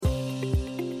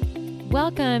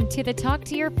Welcome to the Talk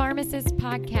to Your Pharmacist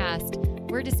podcast.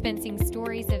 We're dispensing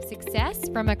stories of success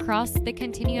from across the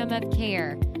continuum of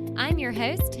care. I'm your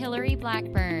host, Hillary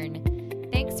Blackburn.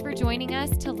 Thanks for joining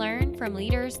us to learn from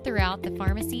leaders throughout the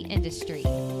pharmacy industry.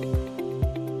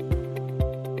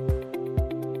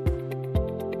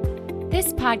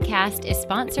 This podcast is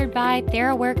sponsored by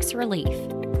TheraWorks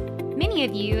Relief. Many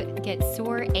of you get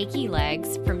sore, achy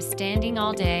legs from standing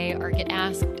all day or get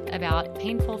asked about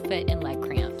painful foot and leg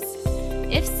cramps.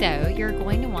 If so, you're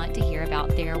going to want to hear about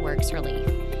TheraWorks Relief,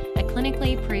 a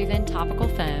clinically proven topical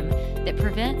foam that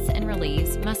prevents and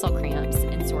relieves muscle cramps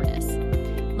and soreness.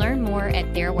 Learn more at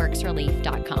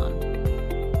TheraWorksRelief.com.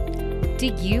 Do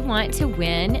you want to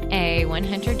win a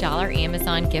 $100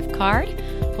 Amazon gift card?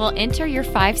 Well, enter your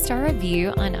 5-star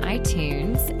review on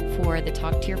iTunes for the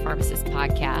Talk to Your Pharmacist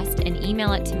podcast and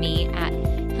email it to me at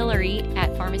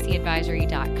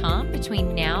hillary@pharmacyadvisory.com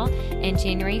between now and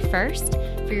January 1st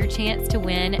for your chance to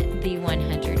win the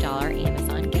 $100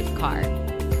 Amazon gift card.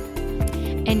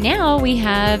 And now we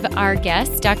have our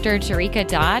guest, Dr. Jerika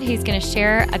Dodd, who's going to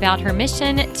share about her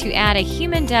mission to add a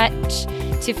human touch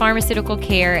to pharmaceutical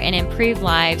care and improve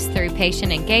lives through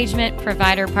patient engagement,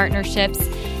 provider partnerships,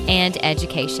 and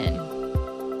education.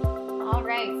 All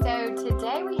right, so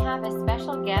today we have a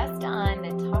special guest on the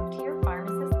Talk to Your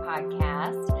Pharmacist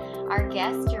podcast. Our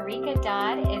guest, Jerika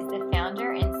Dodd, is the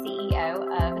founder and CEO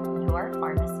of Your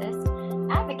Pharmacist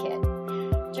Advocate.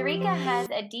 Jerika has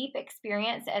a deep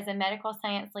experience as a medical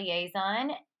science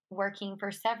liaison working for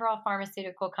several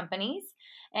pharmaceutical companies,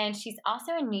 and she's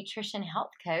also a nutrition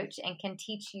health coach and can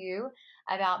teach you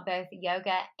about both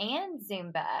yoga and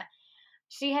Zumba.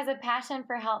 She has a passion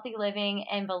for healthy living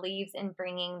and believes in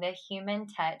bringing the human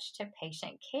touch to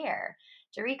patient care.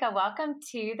 Jerika, welcome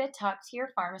to the Talk to Your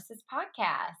Pharmacist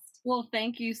podcast. Well,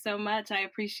 thank you so much. I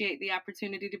appreciate the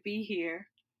opportunity to be here.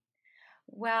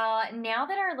 Well, now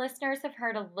that our listeners have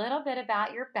heard a little bit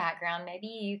about your background, maybe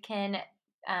you can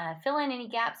fill in any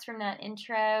gaps from that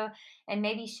intro and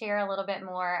maybe share a little bit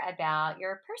more about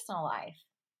your personal life.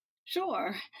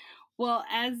 Sure. Well,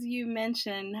 as you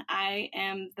mentioned, I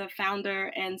am the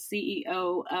founder and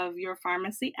CEO of Your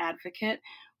Pharmacy Advocate,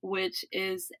 which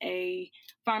is a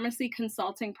pharmacy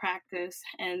consulting practice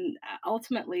and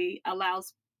ultimately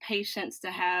allows patients to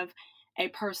have a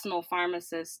personal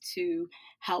pharmacist to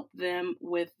help them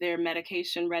with their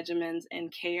medication regimens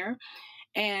and care.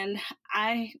 And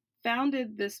I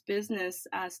founded this business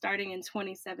starting in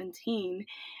 2017,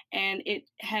 and it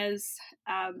has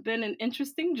been an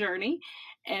interesting journey,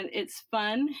 and it's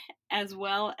fun as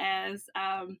well as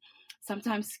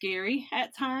sometimes scary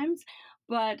at times,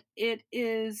 but it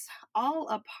is all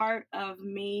a part of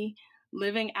me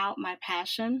living out my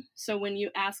passion. So when you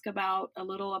ask about a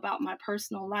little about my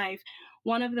personal life,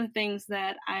 one of the things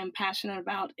that I'm passionate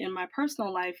about in my personal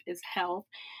life is health.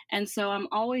 And so I'm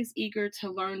always eager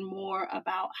to learn more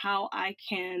about how I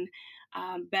can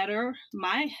better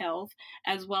my health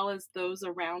as well as those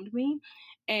around me.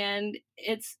 And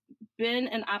it's been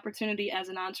an opportunity as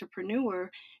an entrepreneur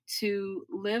to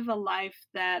live a life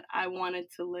that I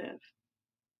wanted to live.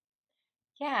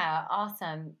 Yeah,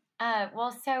 awesome.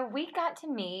 So we got to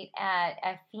meet at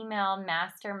a female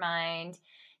mastermind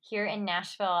here in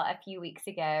Nashville a few weeks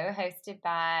ago, hosted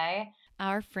by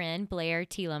our friend Blair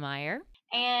Thielemeyer.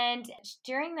 And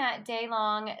during that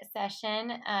day-long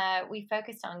session, we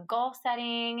focused on goal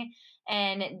setting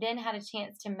and then had a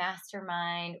chance to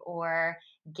mastermind or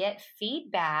get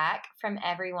feedback from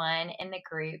everyone in the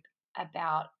group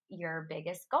about your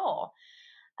biggest goal.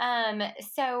 Now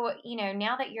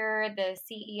that you're the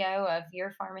CEO of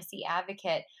Your Pharmacy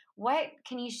Advocate, what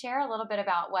can you share a little bit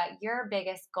about what your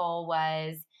biggest goal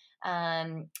was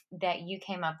that you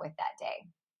came up with that day?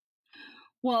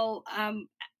 Well,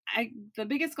 the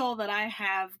biggest goal that I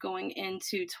have going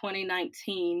into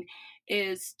 2019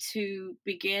 is to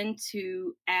begin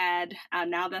to add,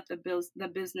 now that the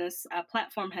business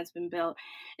platform has been built,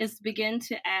 is to begin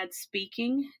to add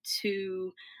speaking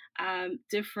to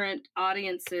different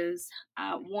audiences,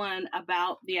 one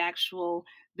about the actual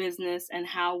business and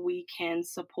how we can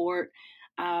support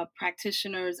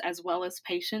practitioners as well as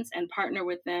patients and partner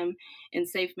with them in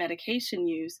safe medication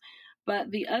use.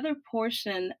 But the other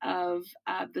portion of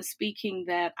the speaking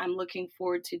that I'm looking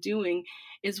forward to doing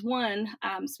is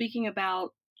speaking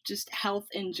about just health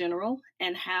in general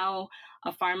and how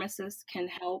a pharmacist can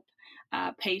help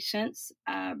patients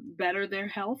better their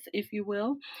health, if you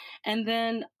will. And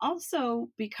then also,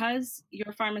 because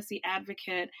Your Pharmacy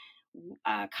Advocate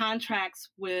contracts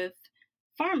with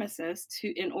pharmacists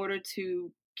in order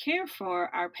to care for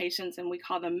our patients, and we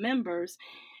call them members,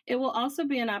 it will also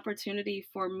be an opportunity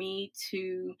for me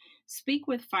to speak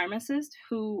with pharmacists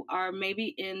who are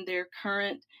maybe in their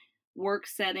current work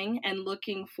setting and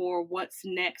looking for what's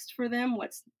next for them,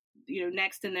 what's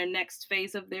next in their next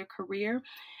phase of their career.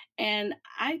 And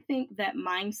I think that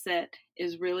mindset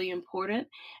is really important.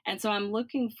 And so I'm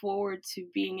looking forward to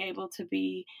being able to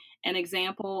be an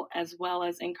example as well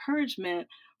as encouragement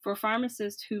for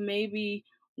pharmacists who maybe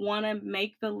want to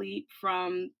make the leap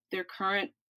from their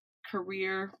current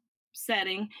career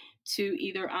setting to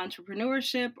either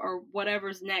entrepreneurship or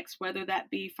whatever's next, whether that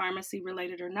be pharmacy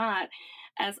related or not,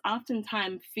 as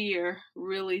oftentimes fear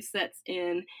really sets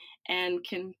in and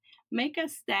can make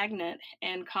us stagnant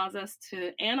and cause us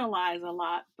to analyze a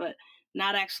lot, but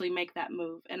not actually make that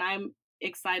move. And I'm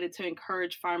excited to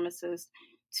encourage pharmacists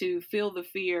to feel the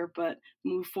fear, but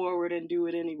move forward and do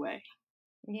it anyway.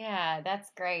 Yeah,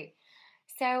 that's great.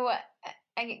 So,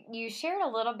 you shared a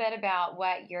little bit about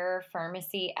what your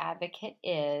pharmacy advocate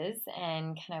is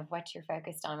and kind of what you're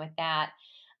focused on with that.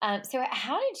 So,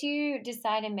 how did you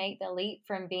decide to make the leap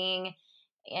from being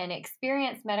an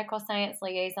experienced medical science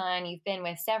liaison? You've been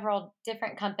with several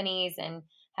different companies and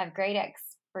have great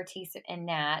expertise in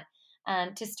that,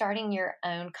 to starting your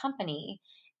own company.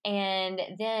 And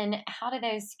then, how do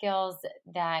those skills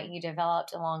that you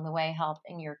developed along the way help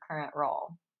in your current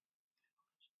role?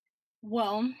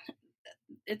 Well,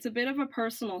 it's a bit of a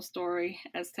personal story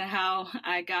as to how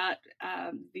I got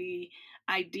the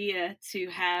idea to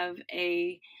have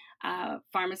a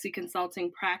pharmacy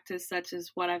consulting practice such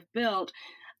as what I've built.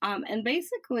 And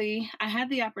basically, I had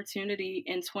the opportunity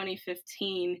in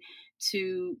 2015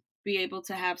 to be able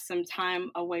to have some time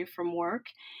away from work.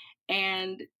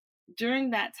 And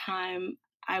during that time,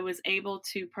 I was able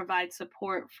to provide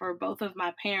support for both of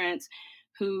my parents,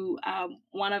 who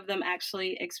one of them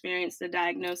actually experienced the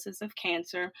diagnosis of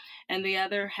cancer, and the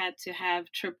other had to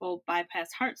have triple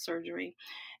bypass heart surgery.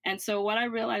 And so, what I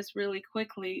realized really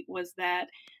quickly was that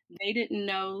they didn't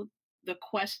know the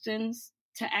questions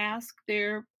to ask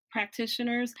their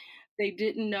practitioners. They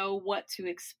didn't know what to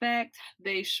expect.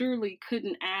 They surely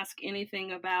couldn't ask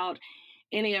anything about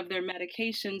any of their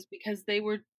medications because they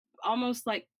were almost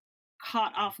like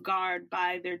caught off guard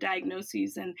by their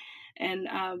diagnoses and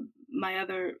my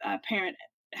other parent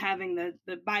having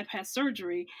the bypass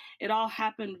surgery. It all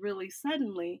happened really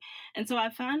suddenly, and so I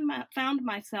found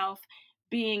myself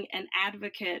being an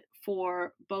advocate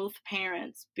for both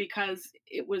parents because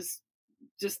it was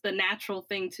just the natural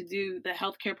thing to do. The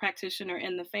healthcare practitioner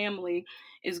in the family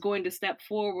is going to step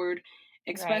forward,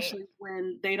 Right. especially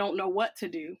when they don't know what to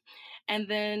do. And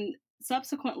then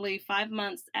subsequently, 5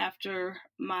 months after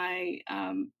my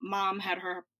mom had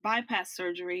her bypass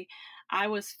surgery, I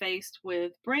was faced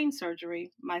with brain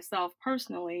surgery myself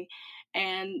personally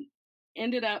and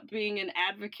ended up being an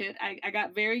advocate. I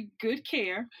got very good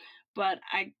care, but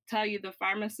I tell you, the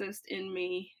pharmacist in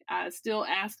me still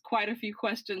asked quite a few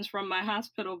questions from my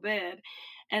hospital bed.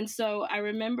 And so I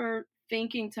remember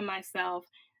thinking to myself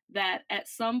that at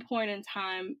some point in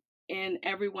time in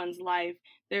everyone's life,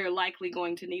 they're likely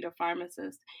going to need a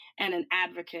pharmacist and an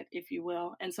advocate, if you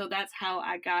will. And so that's how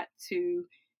I got to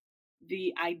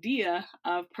the idea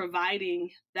of providing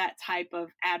that type of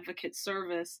advocate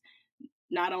service,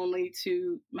 not only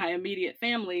to my immediate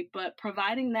family, but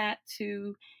providing that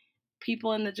to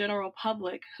people in the general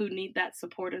public who need that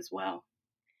support as well.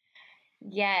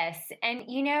 Yes. And,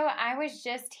 I was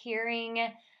just hearing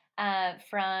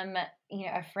from,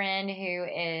 a friend who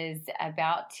is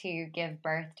about to give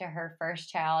birth to her first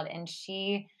child, and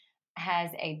she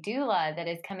has a doula that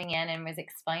is coming in and was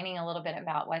explaining a little bit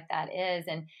about what that is.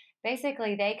 And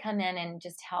basically, they come in and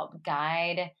just help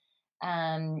guide,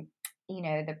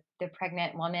 the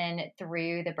pregnant woman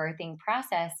through the birthing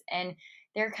process. And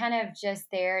they're kind of just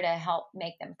there to help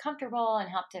make them comfortable and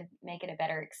help to make it a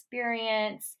better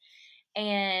experience.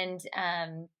 And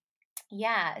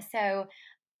yeah, so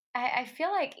I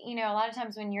feel like, a lot of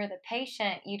times when you're the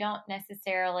patient, you don't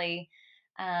necessarily,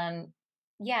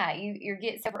 you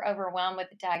get super overwhelmed with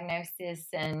the diagnosis.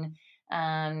 And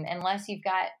unless you've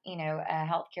got, a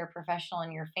healthcare professional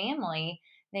in your family,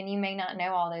 then you may not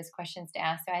know all those questions to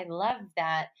ask. So I love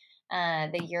that.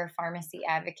 The Your Pharmacy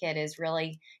Advocate is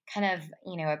really kind of,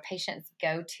 a patient's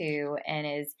go-to and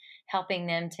is helping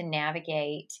them to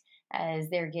navigate as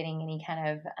they're getting any kind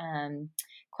of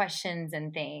questions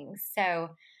and things. So,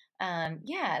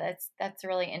 that's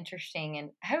really interesting, and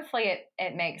hopefully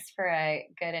it makes for a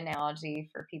good analogy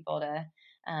for people to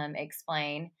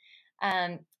explain.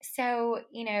 So,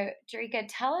 Jerika,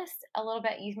 tell us a little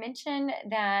bit. You've mentioned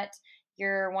that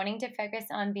you're wanting to focus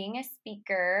on being a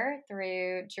speaker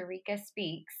through Jerika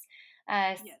Speaks.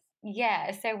 Uh, Yes.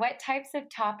 Yeah. So what types of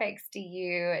topics do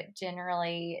you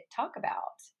generally talk about?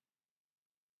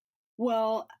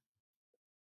 Well,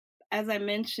 as I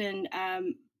mentioned, I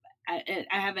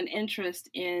have an interest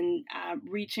in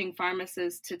reaching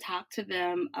pharmacists to talk to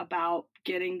them about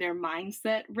getting their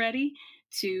mindset ready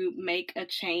to make a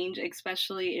change,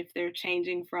 especially if they're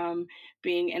changing from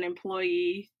being an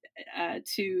employee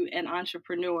to an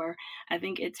entrepreneur. I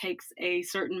think it takes a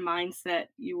certain mindset,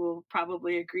 you will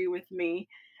probably agree with me,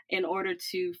 in order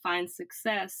to find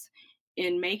success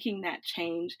in making that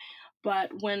change. But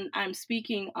when I'm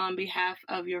speaking on behalf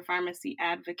of your pharmacy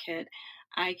advocate,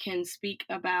 I can speak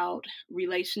about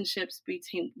relationships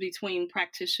between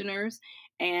practitioners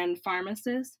and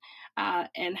pharmacists,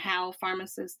 and how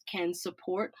pharmacists can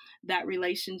support that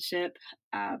relationship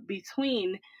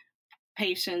between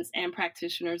patients and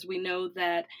practitioners. We know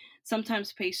that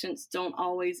sometimes patients don't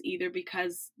always, either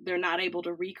because they're not able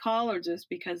to recall or just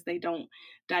because they don't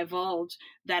divulge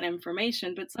that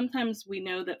information. But sometimes we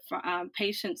know that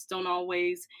patients don't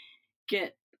always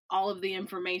get all of the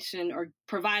information or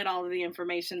provide all of the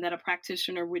information that a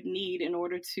practitioner would need in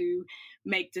order to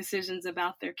make decisions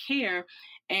about their care.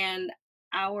 And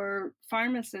our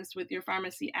pharmacists with your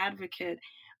pharmacy advocate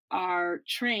are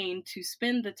trained to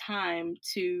spend the time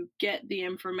to get the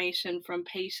information from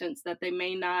patients that they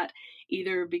may not,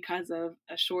 either because of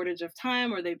a shortage of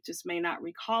time or they just may not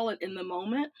recall it in the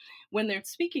moment when they're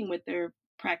speaking with their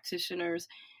practitioners.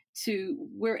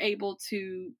 We're able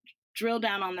to drill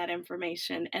down on that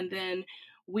information, and then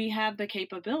we have the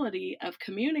capability of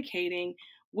communicating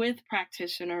with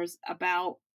practitioners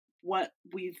about what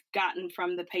we've gotten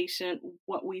from the patient,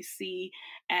 what we see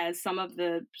as some of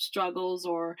the struggles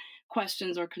or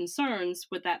questions or concerns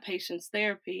with that patient's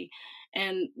therapy.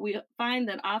 And we find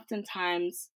that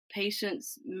oftentimes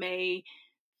patients may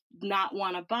not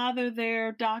want to bother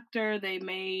their doctor. They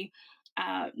may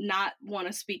not want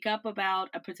to speak up about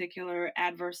a particular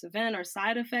adverse event or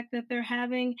side effect that they're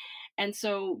having. And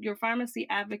so your pharmacy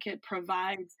advocate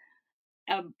provides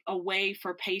a way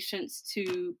for patients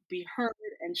to be heard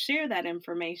and share that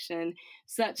information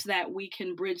such that we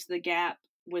can bridge the gap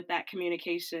with that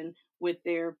communication with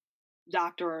their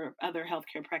doctor or other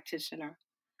healthcare practitioner.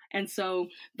 And so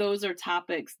those are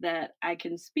topics that I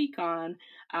can speak on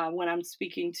when I'm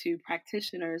speaking to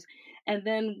practitioners. And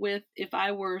then if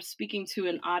I were speaking to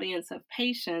an audience of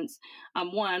patients,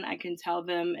 one, I can tell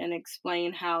them and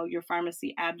explain how your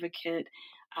pharmacy advocate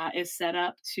is set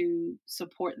up to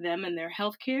support them in their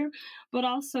healthcare, but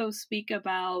also speak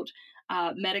about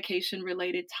medication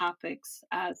related topics,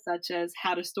 such as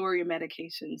how to store your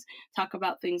medications, talk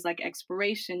about things like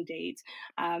expiration dates,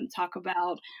 talk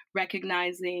about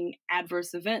recognizing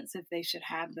adverse events if they should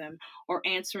have them, or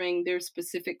answering their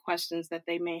specific questions that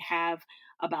they may have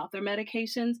about their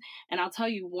medications. And I'll tell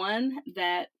you one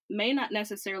that may not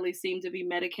necessarily seem to be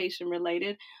medication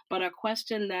related, but a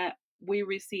question that we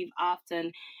receive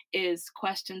often is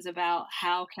questions about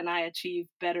how can I achieve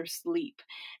better sleep.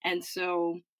 And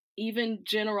so even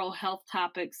general health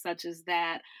topics such as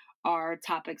that are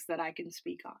topics that I can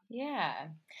speak on. Yeah.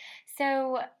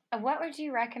 So, what would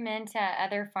you recommend to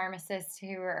other pharmacists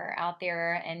who are out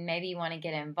there and maybe want to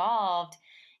get involved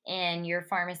in your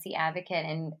pharmacy advocate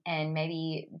and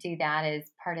maybe do that as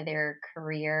part of their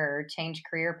career or change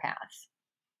career paths?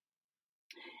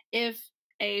 If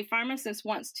a pharmacist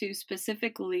wants to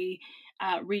specifically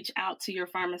reach out to your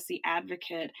pharmacy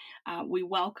advocate, we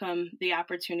welcome the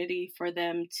opportunity for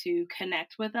them to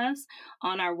connect with us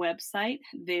on our website.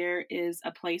 There is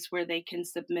a place where they can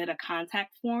submit a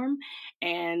contact form,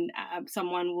 and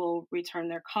someone will return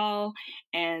their call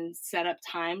and set up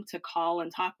time to call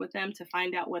and talk with them to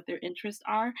find out what their interests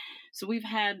are. So we've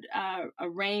had a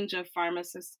range of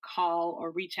pharmacists call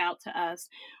or reach out to us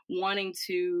wanting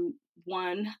to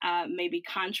maybe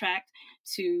contract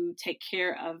to take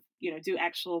care of, do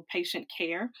actual patient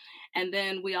care. And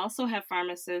then we also have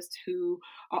pharmacists who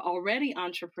are already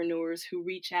entrepreneurs who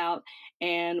reach out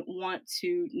and want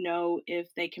to know if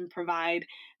they can provide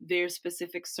their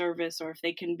specific service or if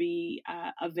they can be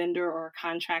a vendor or a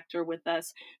contractor with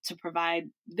us to provide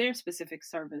their specific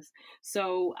service.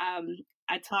 So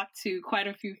I talked to quite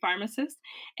a few pharmacists,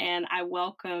 and I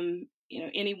welcome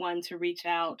anyone to reach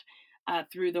out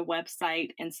through the website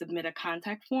and submit a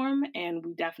contact form, and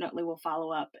we definitely will follow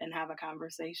up and have a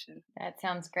conversation. That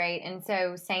sounds great. And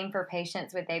so, same for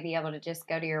patients, would they be able to just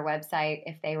go to your website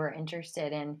if they were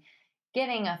interested in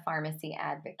getting a pharmacy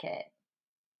advocate?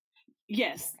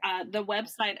 Yes, the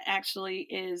website actually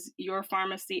is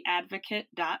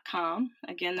yourpharmacyadvocate.com.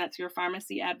 Again, that's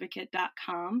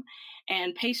yourpharmacyadvocate.com.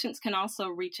 And patients can also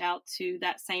reach out to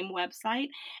that same website,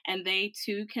 and they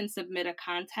too can submit a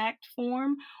contact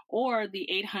form, or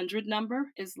the 800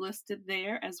 number is listed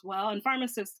there as well. And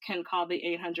pharmacists can call the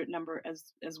 800 number as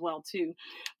well too.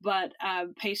 But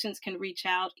patients can reach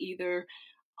out either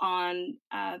on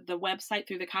the website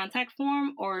through the contact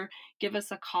form, or give us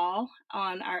a call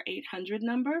on our 800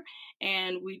 number,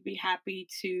 and we'd be happy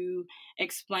to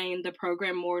explain the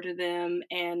program more to them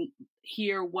and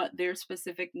hear what their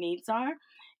specific needs are.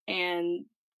 And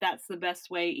that's the best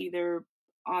way, either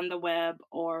on the web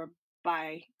or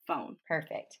by phone.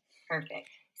 Perfect.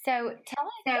 So tell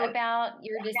us about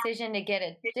your decision to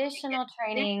get additional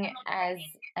training as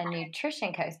a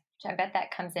nutrition coach. I bet that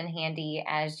comes in handy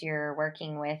as you're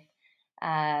working with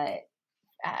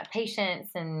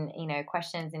patients and,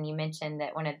 questions. And you mentioned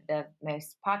that one of the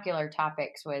most popular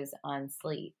topics was on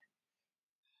sleep.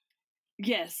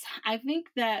 Yes, I think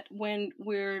that when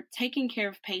we're taking care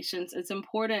of patients, it's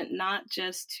important not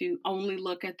just to only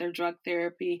look at their drug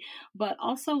therapy, but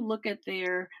also look at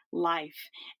their life.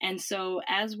 And so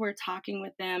as we're talking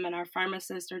with them and our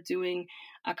pharmacists are doing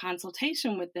a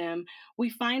consultation with them, we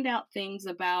find out things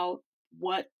about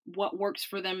what works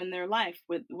for them in their life,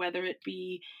 with whether it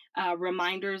be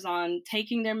reminders on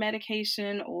taking their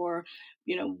medication, or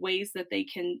ways that they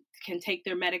can take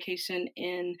their medication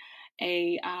in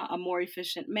a more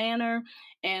efficient manner.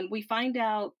 And we find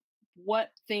out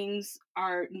what things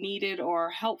are needed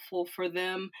or helpful for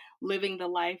them living the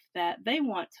life that they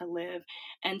want to live.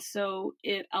 And so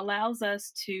it allows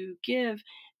us to give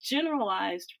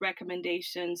generalized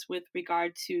recommendations with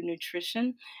regard to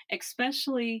nutrition,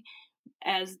 especially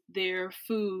as their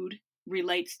food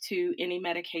relates to any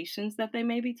medications that they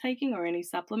may be taking or any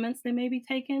supplements they may be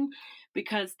taking,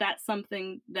 because that's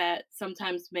something that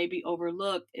sometimes may be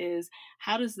overlooked, is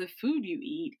how does the food you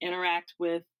eat interact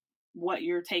with what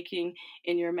you're taking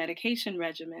in your medication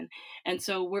regimen. And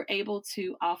so we're able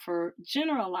to offer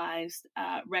generalized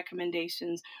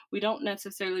recommendations. We don't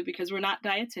necessarily, because we're not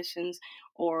dietitians,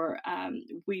 or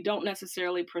we don't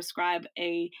necessarily prescribe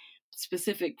a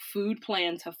specific food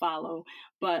plan to follow,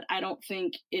 but I don't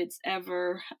think it's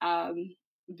ever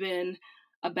been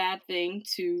a bad thing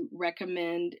to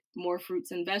recommend more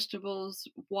fruits and vegetables,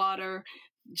 water,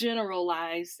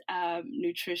 generalized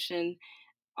nutrition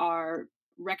are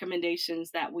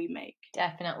recommendations that we make.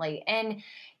 Definitely. And,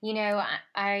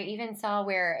 I even saw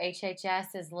where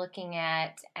HHS is looking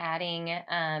at adding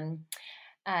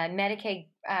Medicaid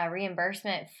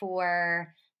reimbursement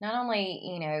for not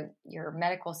only, your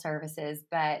medical services,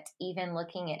 but even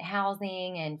looking at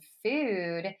housing and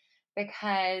food,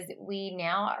 because we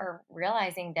now are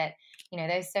realizing that,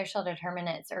 those social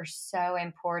determinants are so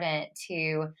important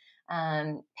to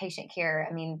patient care.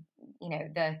 I mean,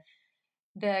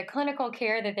 the clinical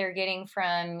care that they're getting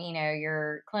from,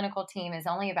 your clinical team is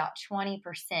only about 20%,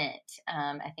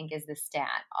 I think is the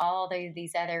stat. All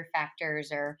these other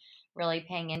factors are really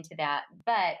paying into that.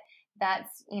 But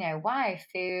that's, why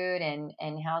food and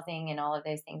housing and all of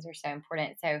those things are so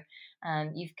important. So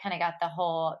you've kind of got the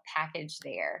whole package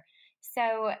there.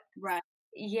 So, right.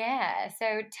 Yeah.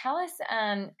 So tell us,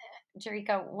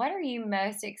 Jericka, what are you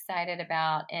most excited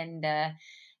about in the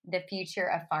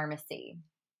future of pharmacy?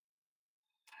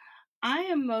 I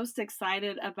am most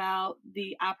excited about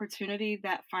the opportunity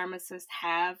that pharmacists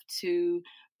have to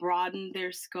broaden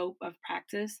their scope of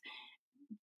practice.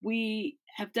 We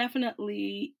have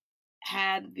definitely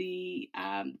had the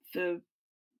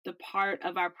part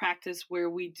of our practice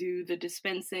where we do the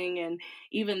dispensing, and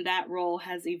even that role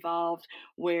has evolved,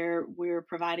 where we're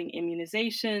providing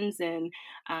immunizations and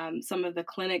some of the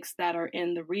clinics that are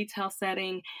in the retail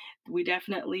setting. We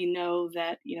definitely know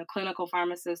that clinical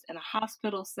pharmacists in a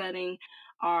hospital setting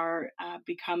are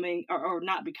becoming, or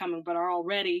not becoming, but are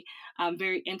already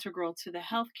very integral to the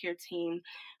healthcare team.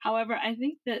 However, I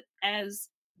think that as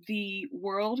the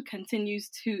world continues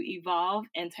to evolve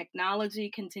and technology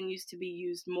continues to be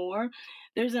used more,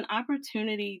 there's an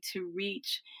opportunity to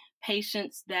reach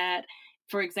patients that,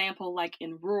 for example, like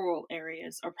in rural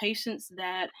areas, or patients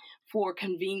that for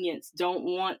convenience don't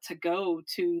want to go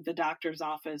to the doctor's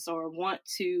office, or want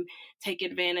to take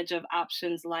advantage of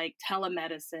options like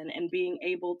telemedicine and being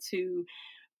able to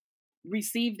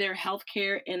receive their health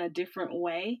care in a different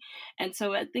way. And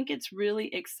so I think it's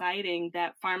really exciting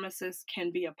that pharmacists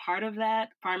can be a part of that.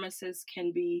 Pharmacists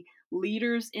can be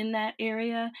leaders in that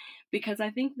area, because I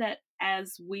think that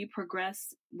as we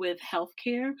progress with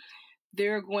healthcare,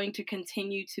 there are going to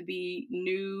continue to be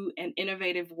new and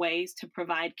innovative ways to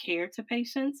provide care to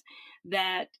patients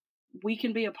that we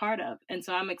can be a part of. And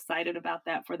so I'm excited about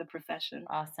that for the profession.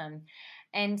 Awesome.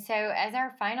 And so as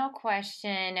our final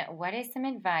question, what is some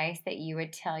advice that you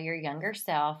would tell your younger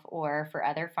self or for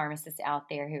other pharmacists out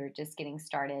there who are just getting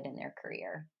started in their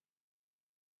career?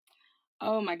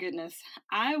 Oh my goodness.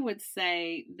 I would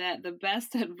say that the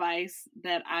best advice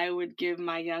that I would give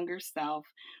my younger self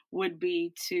would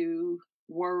be to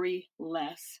worry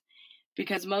less,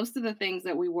 because most of the things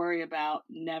that we worry about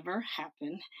never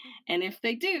happen. And if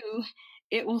they do,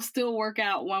 it will still work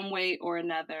out one way or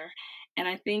another. And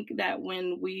I think that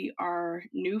when we are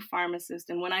new pharmacists,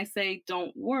 and when I say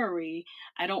don't worry,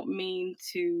 I don't mean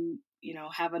to,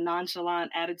 have a nonchalant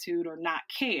attitude or not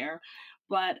care.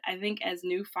 But I think as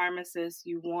new pharmacists,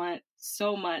 you want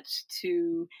so much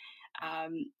to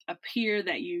appear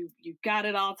that you've got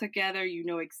it all together, you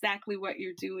know exactly what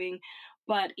you're doing.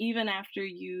 But even after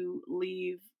you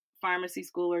leave pharmacy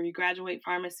school or you graduate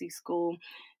pharmacy school,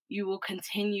 you will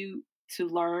continue to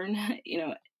learn.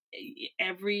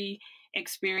 Every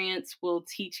experience will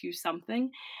teach you something.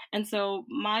 And so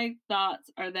my thoughts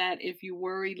are that if you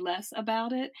worry less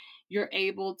about it, you're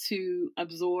able to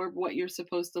absorb what you're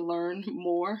supposed to learn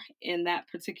more at that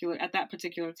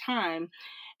particular time.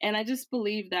 And I just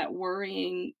believe that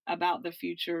worrying about the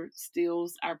future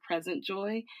steals our present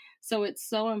joy. So it's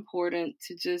so important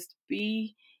to just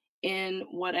be in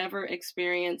whatever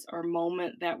experience or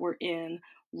moment that we're in,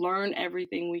 learn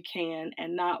everything we can,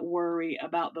 and not worry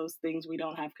about those things we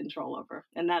don't have control over.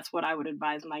 And that's what I would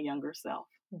advise my younger self.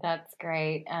 That's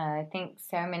great. I think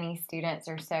so many students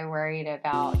are so worried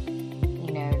about,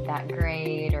 that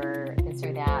grade or this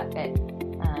or that, but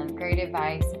great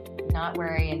advice, not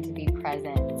worry and to be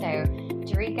present. So,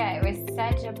 Jericka, it was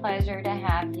such a pleasure to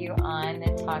have you on the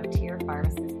Talk to Your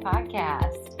Pharmacist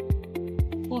podcast.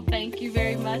 Well, thank you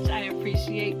very much. I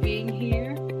appreciate being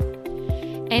here.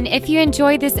 And if you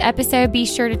enjoyed this episode, be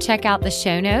sure to check out the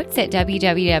show notes at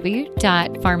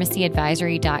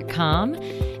www.pharmacyadvisory.com.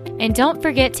 And don't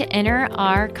forget to enter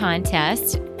our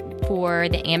contest for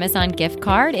the Amazon gift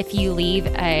card. If you leave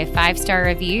a 5-star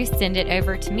review, send it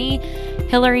over to me,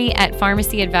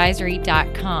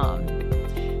 Hillary@pharmacyadvisory.com.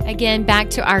 Again, back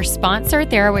to our sponsor,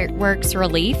 TheraWorks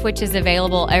Relief, which is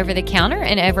available over the counter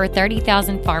in over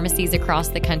 30,000 pharmacies across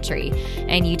the country,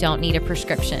 and you don't need a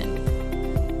prescription.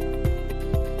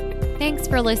 Thanks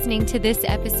for listening to this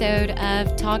episode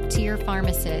of Talk to Your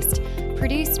Pharmacist,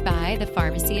 produced by the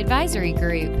Pharmacy Advisory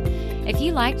Group. If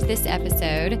you liked this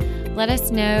episode, let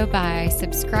us know by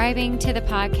subscribing to the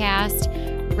podcast,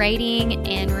 rating,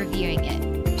 and reviewing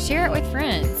it. Share it with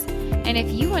friends. And if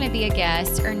you want to be a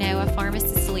guest or know a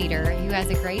pharmacist leader who has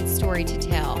a great story to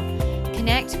tell,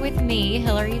 connect with me,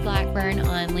 Hillary Blackburn,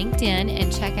 on LinkedIn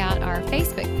and check out our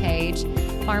Facebook page,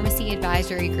 Pharmacy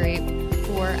Advisory Group,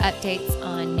 for updates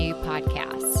on new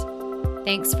podcasts.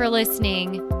 Thanks for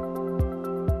listening.